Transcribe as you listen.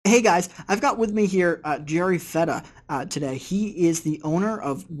Hey guys, I've got with me here Jerry Fetta today. He is the owner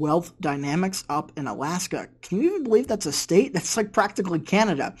of Wealth Dynamics up in Alaska. Can you even believe that's a state? That's like practically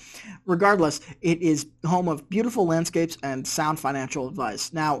Canada. Regardless, it is home of beautiful landscapes and sound financial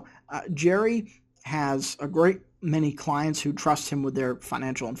advice. Now, Jerry has a great many clients who trust him with their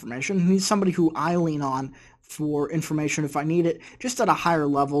financial information. He's somebody who I lean on for information if I need it, just at a higher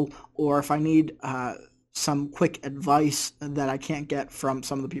level, or if I need some quick advice that I can't get from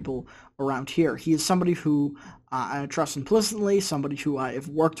some of the people around here. He is somebody who I trust implicitly, somebody who I have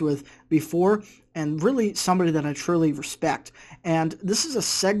worked with before, and really somebody that I truly respect. And this is a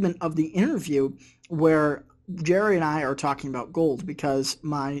segment of the interview where Jerry and I are talking about gold because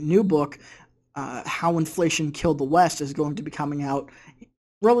my new book, How Inflation Killed the West, is going to be coming out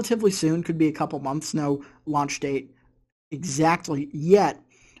relatively soon. Could be a couple months, no launch date exactly yet,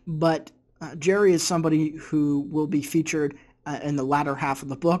 but Jerry is somebody who will be featured in the latter half of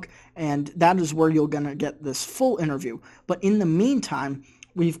the book, and that is where you're going to get this full interview. But in the meantime,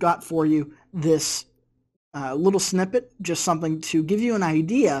 we've got for you this little snippet, just something to give you an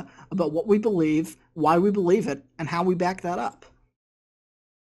idea about what we believe, why we believe it, and how we back that up.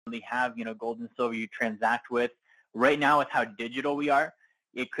 Have gold and silver you transact with. Right now, with how digital we are,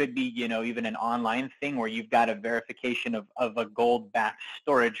 it could be, even an online thing where you've got a verification of a gold-backed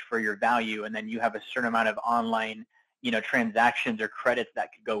storage for your value, and then you have a certain amount of online, transactions or credits that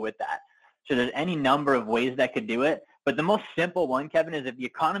could go with that. So there's any number of ways that could do it. But the most simple one, Kevin, is if the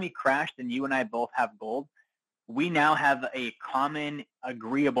economy crashed and you and I both have gold, we now have a common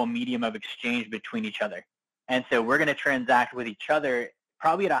agreeable medium of exchange between each other. And so we're going to transact with each other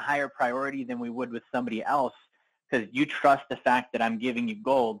probably at a higher priority than we would with somebody else, because you trust the fact that I'm giving you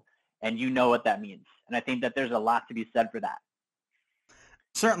gold and you know what that means. And I think that there's a lot to be said for that.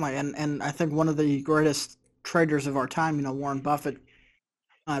 Certainly, and I think one of the greatest traders of our time, Warren Buffett,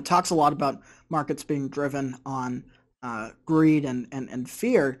 talks a lot about markets being driven on greed and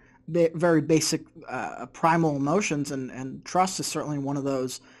fear, very basic primal emotions, and trust is certainly one of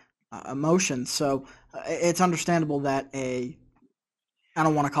those emotions. So it's understandable that I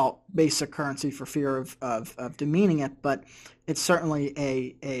don't want to call it basic currency for fear of demeaning it, but it's certainly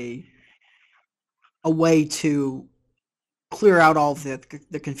a way to clear out all of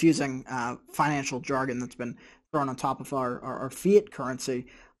the confusing financial jargon that's been thrown on top of our fiat currency.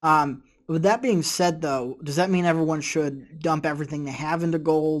 With that being said, though, does that mean everyone should dump everything they have into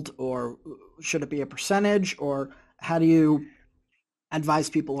gold, or should it be a percentage, or how do you advise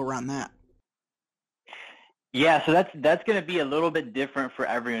people around that? Yeah, so that's going to be a little bit different for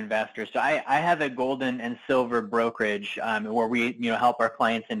every investor. So I have a gold and silver brokerage where we help our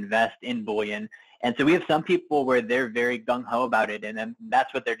clients invest in bullion. And so we have some people where they're very gung-ho about it, and then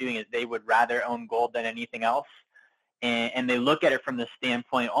that's what they're doing is they would rather own gold than anything else. And they look at it from the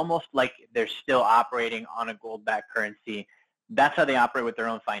standpoint almost like they're still operating on a gold-backed currency. That's how they operate with their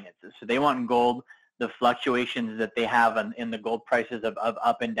own finances. So they want gold, the fluctuations that they have in the gold prices of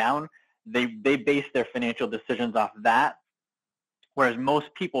up and down, they base their financial decisions off of that, whereas most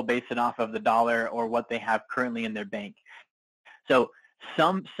people base it off of the dollar or what they have currently in their bank. So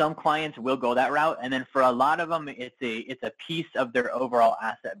some clients will go that route, and then for a lot of them, it's a piece of their overall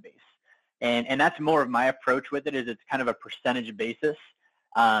asset base. And that's more of my approach with it, is it's kind of a percentage basis.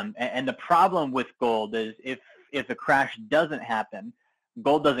 And the problem with gold is if a crash doesn't happen,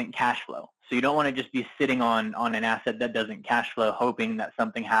 gold doesn't cash flow. So you don't want to just be sitting on an asset that doesn't cash flow, hoping that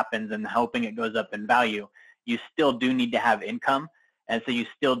something happens and hoping it goes up in value. You still do need to have income. And so you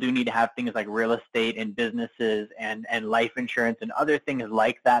still do need to have things like real estate and businesses and life insurance and other things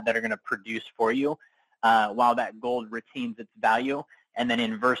like that that are going to produce for you while that gold retains its value. And then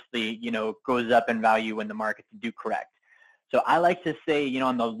inversely, goes up in value when the markets do correct. So I like to say,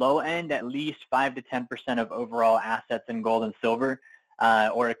 on the low end, at least 5 to 10% of overall assets in gold and silver,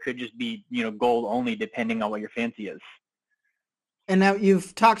 or it could just be, gold only, depending on what your fancy is. And now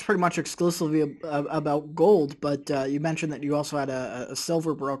you've talked pretty much exclusively about gold, but you mentioned that you also had a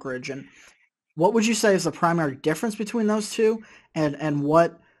silver brokerage. And what would you say is the primary difference between those two, and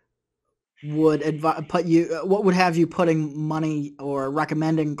what would what would have you putting money or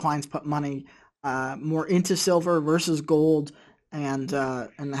recommending clients put money more into silver versus gold, and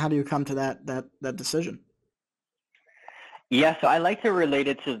how do you come to that decision? Yeah, so I like to relate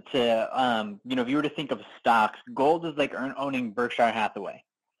it to if you were to think of stocks, gold is like owning Berkshire Hathaway.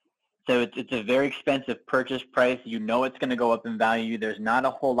 So it's a very expensive purchase price. You know it's going to go up in value. There's not a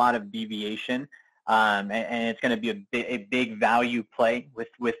whole lot of deviation, and it's going to be a big value play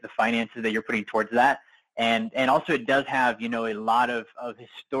with the finances that you're putting towards that. And also it does have, a lot of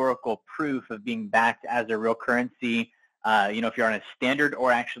historical proof of being backed as a real currency if you're on a standard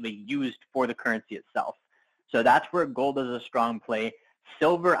or actually used for the currency itself. So that's where gold is a strong play.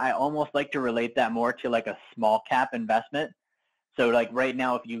 Silver, I almost like to relate that more to like a small cap investment. So like right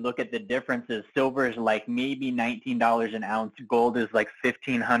now, if you look at the differences, silver is like maybe $19 an ounce. Gold is like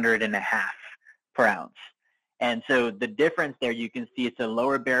 1,500 and a half per ounce. And so the difference there, you can see it's a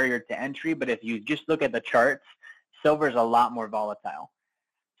lower barrier to entry, but if you just look at the charts, silver is a lot more volatile.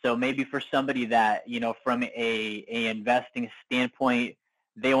 So maybe for somebody that, from a investing standpoint,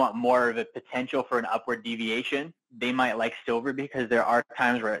 they want more of a potential for an upward deviation, they might like silver because there are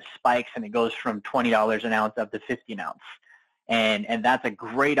times where it spikes and it goes from $20 an ounce up to 50 an ounce. And that's a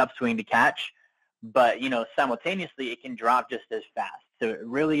great upswing to catch. But, simultaneously, it can drop just as fast. So it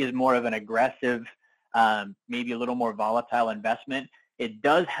really is more of an aggressive, maybe a little more volatile investment. It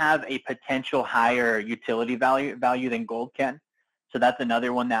does have a potential higher utility value than gold can. So that's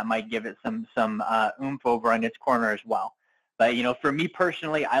another one that might give it some oomph over on its corner as well. But, for me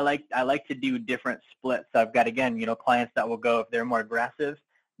personally, I like to do different splits. So I've got, again, clients that will go, if they're more aggressive,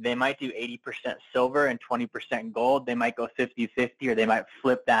 they might do 80% silver and 20% gold. They might go 50-50, or they might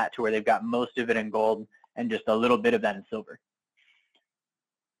flip that to where they've got most of it in gold and just a little bit of that in silver.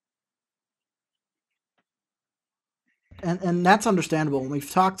 And that's understandable.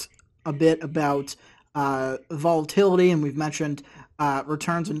 We've talked a bit about volatility, and we've mentioned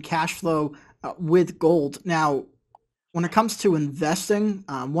returns and cash flow with gold. Now, when it comes to investing,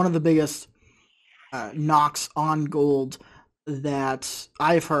 one of the biggest knocks on gold that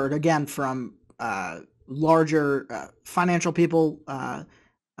I've heard, again, from larger financial people,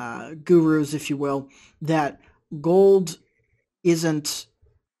 gurus, if you will, that gold isn't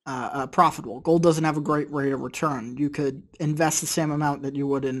profitable. Gold doesn't have a great rate of return. You could invest the same amount that you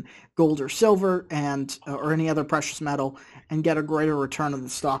would in gold or silver and or any other precious metal and get a greater return in the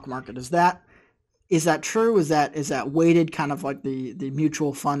stock market. Is that true? Is that weighted kind of like the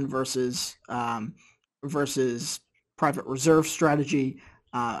mutual fund versus private reserve strategy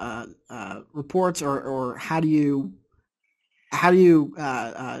reports, or how do you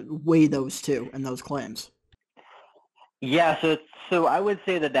weigh those two and those claims? Yeah, so I would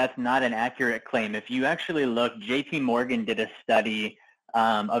say that that's not an accurate claim. If you actually look, JP Morgan did a study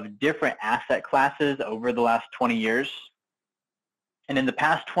of different asset classes over the last 20 years. And in the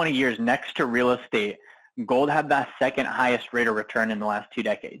past 20 years, next to real estate, gold had the second highest rate of return in the last 2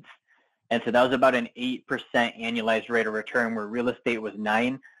 decades. And so that was about an 8% annualized rate of return, where real estate was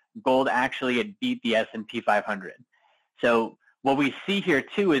 9%. Gold actually had beat the S&P 500. So what we see here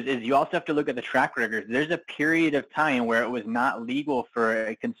too is you also have to look at the track records. There's a period of time where it was not legal for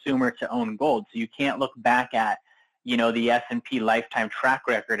a consumer to own gold. So you can't look back at, the S&P lifetime track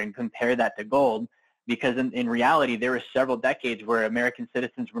record and compare that to gold, because in reality, there were several decades where American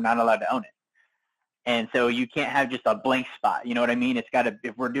citizens were not allowed to own it. And so you can't have just a blank spot. You know what I mean? It's got to,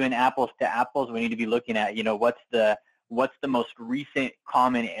 if we're doing apples to apples, we need to be looking at, what's the most recent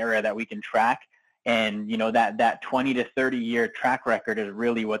common era that we can track. And, that 20 to 30 year track record is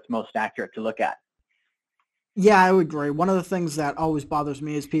really what's most accurate to look at. Yeah, I would agree. One of the things that always bothers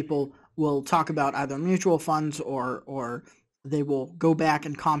me is people will talk about either mutual funds or they will go back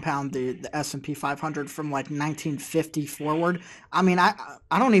and compound the S&P 500 from like 1950 forward. I mean, I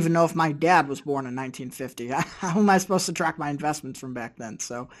don't even know if my dad was born in 1950. How am I supposed to track my investments from back then?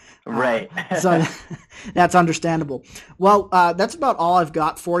 So, right. So that's understandable. Well, that's about all I've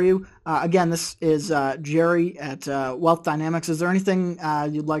got for you. Again, this is Jerry at Wealth Dynamics. Is there anything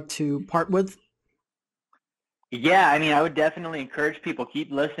you'd like to part with? Yeah, I mean, I would definitely encourage people,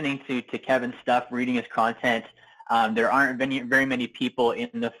 keep listening to Kevin's stuff, reading his content. There aren't very many people in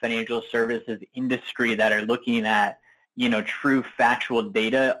the financial services industry that are looking at, true factual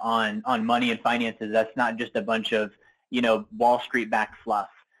data on money and finances. That's not just a bunch of, Wall Street backed fluff.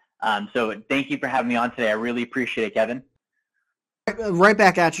 So thank you for having me on today. I really appreciate it, Kevin. Right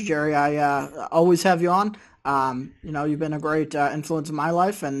back at you, Jerry. I always have you on. You've been a great influence in my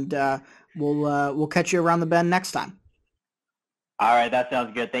life, and we'll catch you around the bend next time. All right, that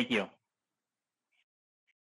sounds good. Thank you.